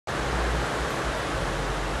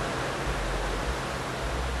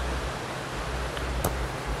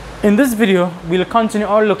In this video, we'll continue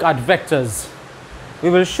our look at vectors.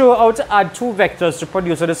 We will show how to add two vectors to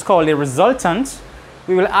produce what is called a resultant.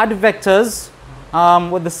 We will add vectors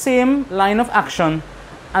with the same line of action,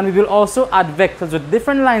 and we will also add vectors with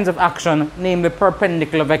different lines of action, namely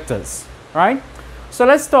perpendicular vectors. Right? So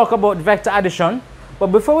let's talk about vector addition.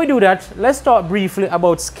 But before we do that, let's talk briefly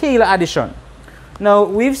about scalar addition. Now,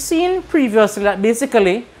 we've seen previously that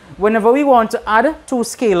basically, whenever we want to add two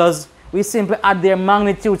scalars, we simply add their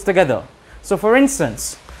magnitudes together. So for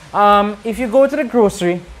instance, if you go to the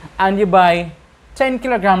grocery and you buy 10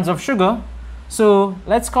 kilograms of sugar, so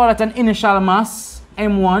let's call it an initial mass,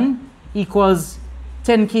 M1 equals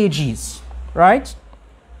 10 kgs, right?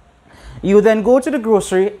 You then go to the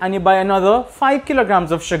grocery and you buy another 5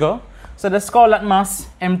 kilograms of sugar, so let's call that mass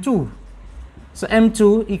M2. So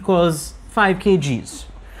M2 equals 5 kgs.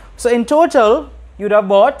 So in total, you'd have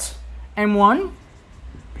bought M1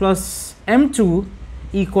 plus M2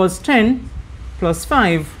 equals 10 plus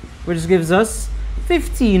 5, which gives us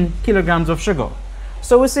 15 kilograms of sugar.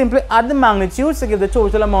 So we simply add the magnitudes to give the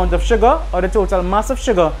total amount of sugar or the total mass of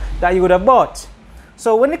sugar that you would have bought.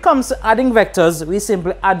 So when it comes to adding vectors, we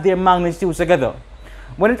simply add their magnitudes together.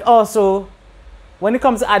 When it comes to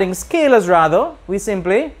adding scalars rather, we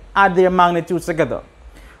simply add their magnitudes together.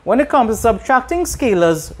 When it comes to subtracting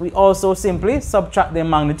scalars, we also simply subtract their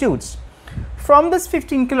magnitudes. From this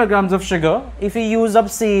 15 kilograms of sugar, if you use up,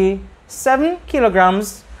 say, 7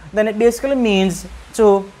 kilograms, then it basically means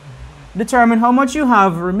to determine how much you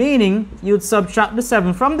have remaining, you'd subtract the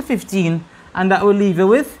 7 from the 15, and that will leave you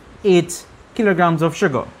with 8 kilograms of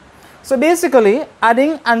sugar. So basically,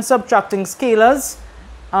 adding and subtracting scalars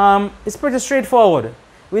is pretty straightforward.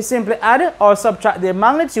 We simply add or subtract their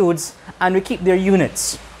magnitudes and we keep their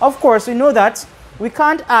units. Of course, we know that we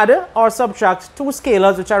can't add or subtract two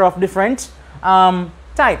scalars which are of different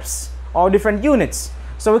types or different units.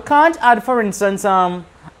 So we can't add, for instance, a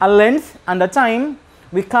length and a time.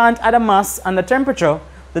 We can't add a mass and a temperature.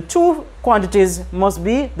 The two quantities must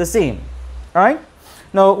be the same. All right?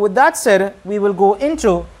 Now, with that said, we will go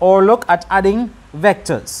into or look at adding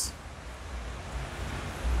vectors.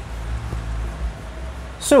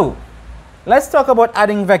 So, let's talk about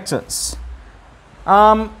adding vectors.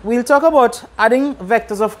 We'll talk about adding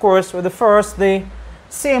vectors, of course, with the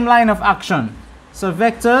same line of action. So,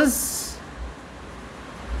 vectors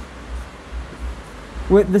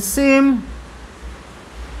with the same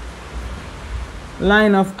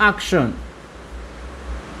line of action,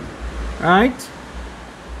 right?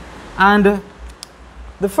 And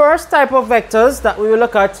the first type of vectors that we will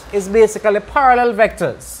look at is basically parallel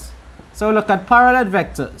vectors. So we'll look at parallel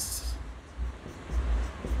vectors.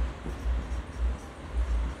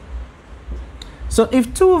 So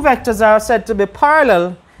if two vectors are said to be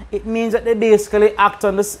parallel, it means that they basically act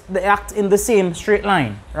in the same straight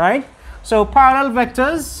line, right? So parallel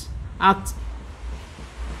vectors act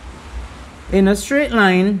in a straight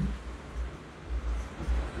line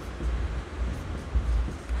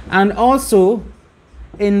and also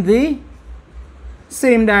in the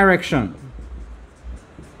same direction,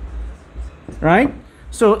 right?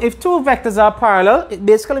 So if two vectors are parallel, it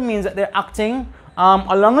basically means that they're acting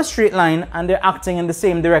along a straight line and they're acting in the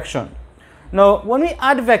same direction. Now, when we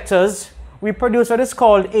add vectors, we produce what is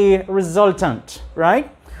called a resultant,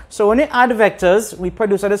 right? So when we add vectors, we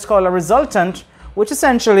produce what is called a resultant, which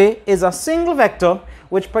essentially is a single vector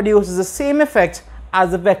which produces the same effect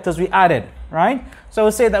as the vectors we added, right? So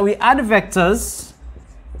we'll say that we add vectors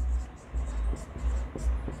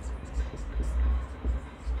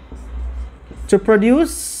to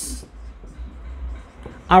produce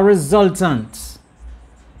a resultant,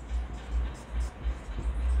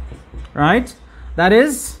 right? That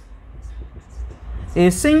is a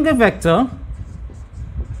single vector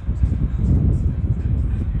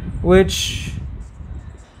which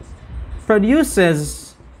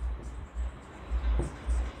produces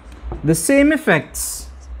the same effects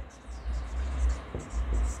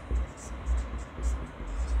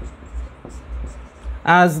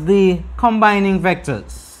as the combining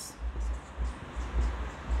vectors,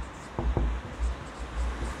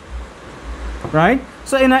 right?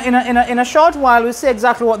 So in a short while, we'll see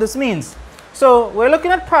exactly what this means. So we're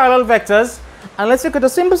looking at parallel vectors, and let's look at a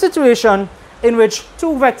simple situation in which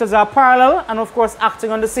two vectors are parallel and of course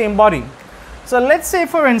acting on the same body. So let's say,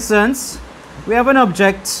 for instance, we have an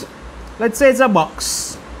object, let's say it's a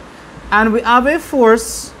box, and we have a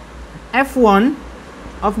force F1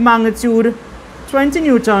 of magnitude 20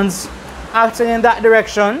 newtons acting in that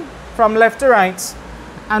direction from left to right,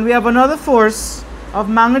 and we have another force of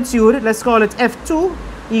magnitude, let's call it F2,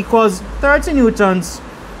 equals 30 newtons,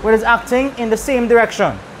 which is acting in the same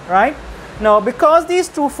direction, right? Now, because these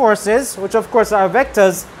two forces, which of course are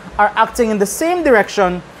vectors, are acting in the same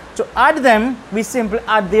direction, to add them, we simply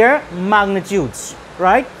add their magnitudes,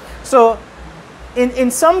 right? So,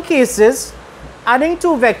 in some cases, adding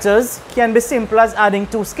two vectors can be simple as adding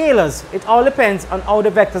two scalars. It all depends on how the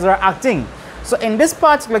vectors are acting. So, in this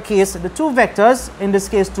particular case, the two vectors, in this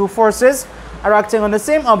case two forces, are acting on the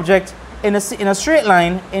same object in a straight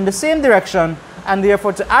line in the same direction, and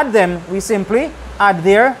therefore to add them, we simply add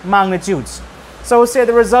their magnitudes. So, we'll say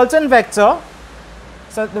the resultant vector,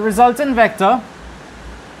 or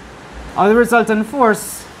the resultant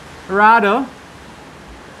force rather,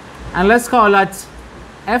 and let's call that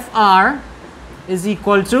Fr is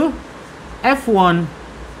equal to F1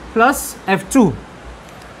 plus F2.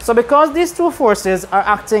 So because these two forces are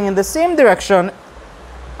acting in the same direction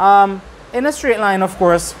in a straight line, of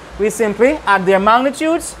course, we simply add their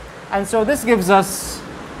magnitudes, and so this gives us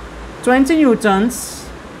 20 newtons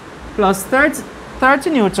plus 30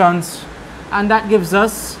 newtons, and that gives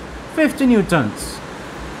us 50 newtons.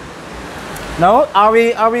 Now, are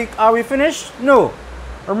we finished? No.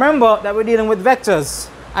 Remember that we're dealing with vectors,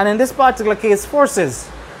 and in this particular case, forces.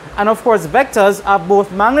 And of course, vectors are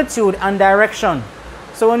both magnitude and direction.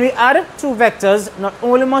 So when we add two vectors, not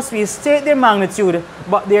only must we state their magnitude,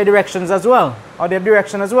 but their directions as well, or their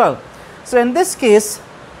direction as well. So in this case,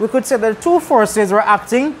 we could say that two forces were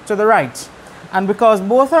acting to the right. And because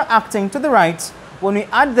both are acting to the right, when we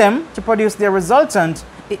add them to produce their resultant,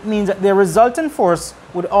 it means that their resultant force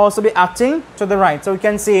would also be acting to the right. So we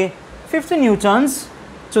can say 50 newtons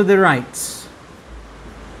to the right.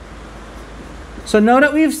 So now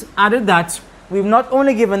that we've added that, we've not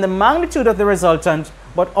only given the magnitude of the resultant,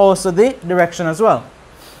 but also the direction as well.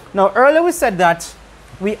 Now earlier we said that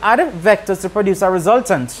we added vectors to produce a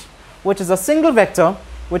resultant, which is a single vector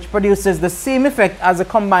which produces the same effect as the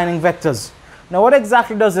combining vectors. Now what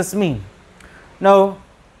exactly does this mean? Now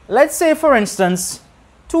let's say, for instance,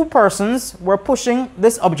 two persons were pushing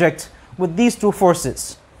this object with these two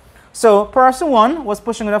forces. So person 1 was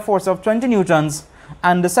pushing with a force of 20 newtons,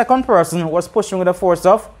 and the second person was pushing with a force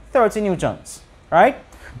of 30 newtons, right?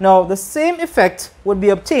 Now the same effect would be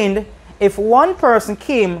obtained if one person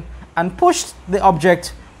came and pushed the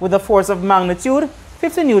object with a force of magnitude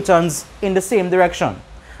 50 newtons in the same direction.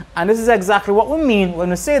 And this is exactly what we mean when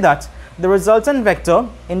we say that the resultant vector,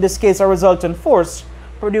 in this case a resultant force,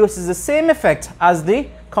 produces the same effect as the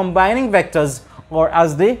combining vectors, or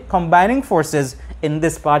as the combining forces in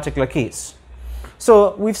this particular case.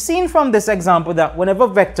 So we've seen from this example that whenever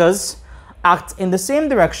vectors act in the same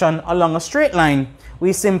direction along a straight line,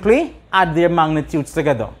 we simply add their magnitudes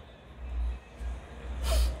together.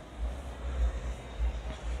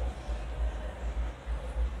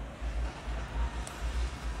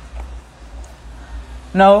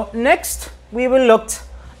 Now next we will look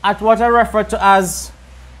at what are referred to as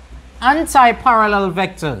anti-parallel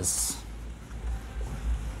vectors.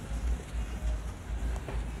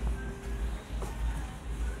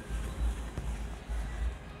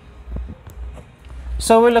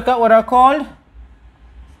 So we look at what are called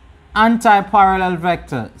anti-parallel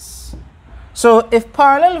vectors. So if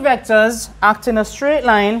parallel vectors act in a straight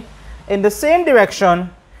line in the same direction,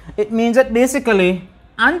 it means that basically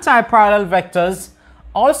anti-parallel vectors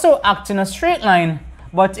also act in a straight line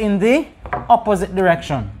but in the opposite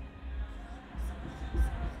direction.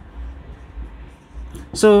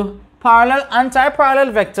 So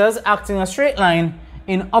anti-parallel vectors act in a straight line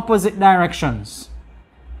in opposite directions,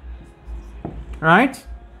 right?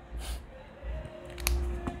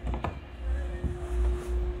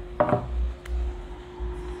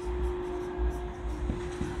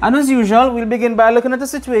 And as usual, we'll begin by looking at the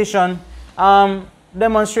situation,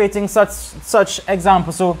 demonstrating such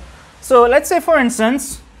examples. So let's say, for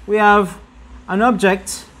instance, we have an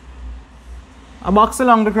object, a box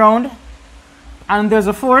along the ground, and there's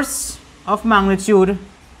a force of magnitude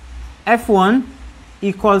F1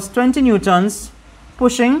 equals 20 newtons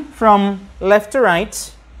pushing from left to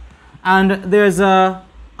right, and there's an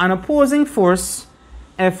opposing force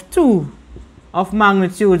F2 of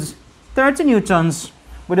magnitudes 30 newtons,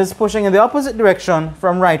 which is pushing in the opposite direction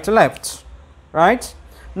from right to left, right?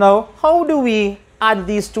 Now, how do we add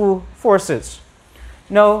these two forces?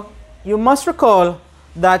 Now, you must recall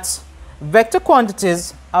that vector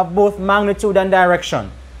quantities have both magnitude and direction.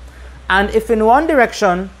 And if in one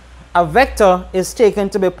direction a vector is taken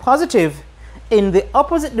to be positive, in the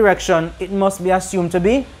opposite direction it must be assumed to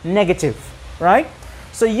be negative, right?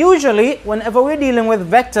 So usually whenever we're dealing with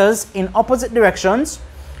vectors in opposite directions,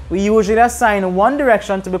 we usually assign one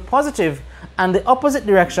direction to be positive and the opposite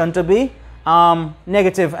direction to be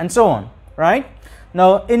negative, and so on, right?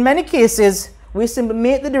 Now in many cases we simply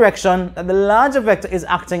make the direction that the larger vector is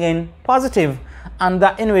acting in positive and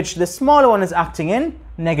that in which the smaller one is acting in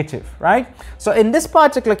negative, right? So in this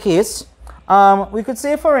particular case, we could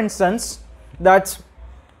say, for instance, that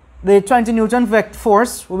the 20 Newton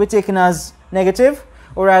force will be taken as negative,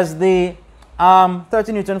 whereas the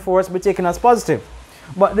 30 Newton force will be taken as positive.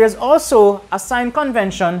 But there's also a sign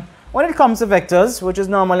convention when it comes to vectors, which is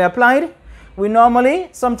normally applied.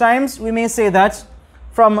 Sometimes we may say that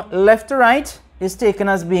from left to right is taken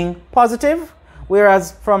as being positive,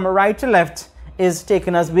 whereas from right to left is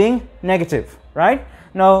taken as being negative, right?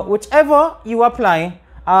 Now, whichever you apply,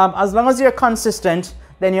 as long as you're consistent,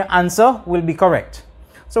 then your answer will be correct.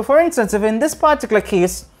 So for instance, if in this particular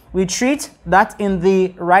case, we treat that in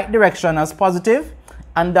the right direction as positive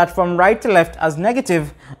and that from right to left as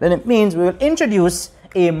negative, then it means we will introduce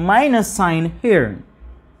a minus sign here,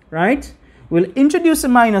 right? We'll introduce a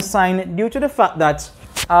minus sign due to the fact that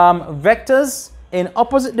vectors in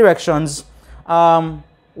opposite directions,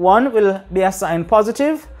 one will be assigned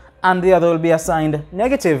positive and the other will be assigned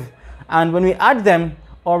negative. And when we add them,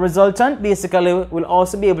 our resultant basically will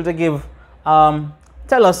also be able to give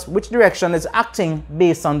tell us which direction is acting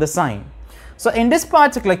based on the sign. So in this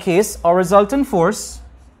particular case, our resultant force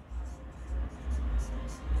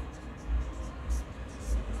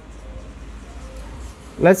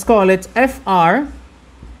let's call it Fr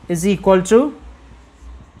is equal to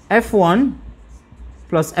F1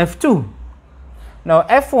 plus F2. Now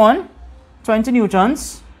F1, 20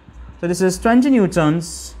 newtons, so this is 20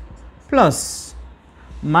 newtons plus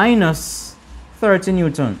minus 30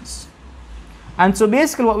 newtons. And so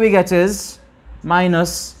basically what we get is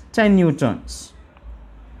minus 10 newtons,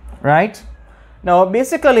 right? Now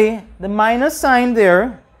basically the minus sign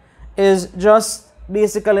there is just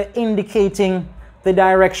basically indicating the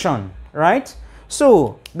direction, right?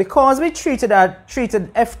 So because we treated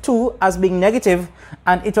F2 as being negative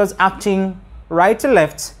and it was acting right to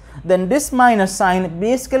left, then this minus sign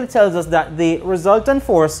basically tells us that the resultant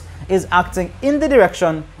force is acting in the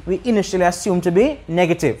direction we initially assumed to be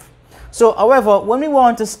negative. So however, when we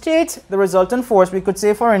want to state the resultant force, we could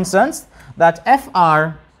say, for instance, that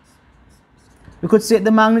Fr, we could say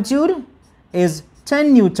the magnitude is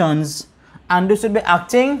 10 newtons and this would be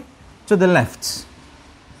acting to the left,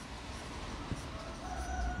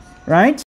 right?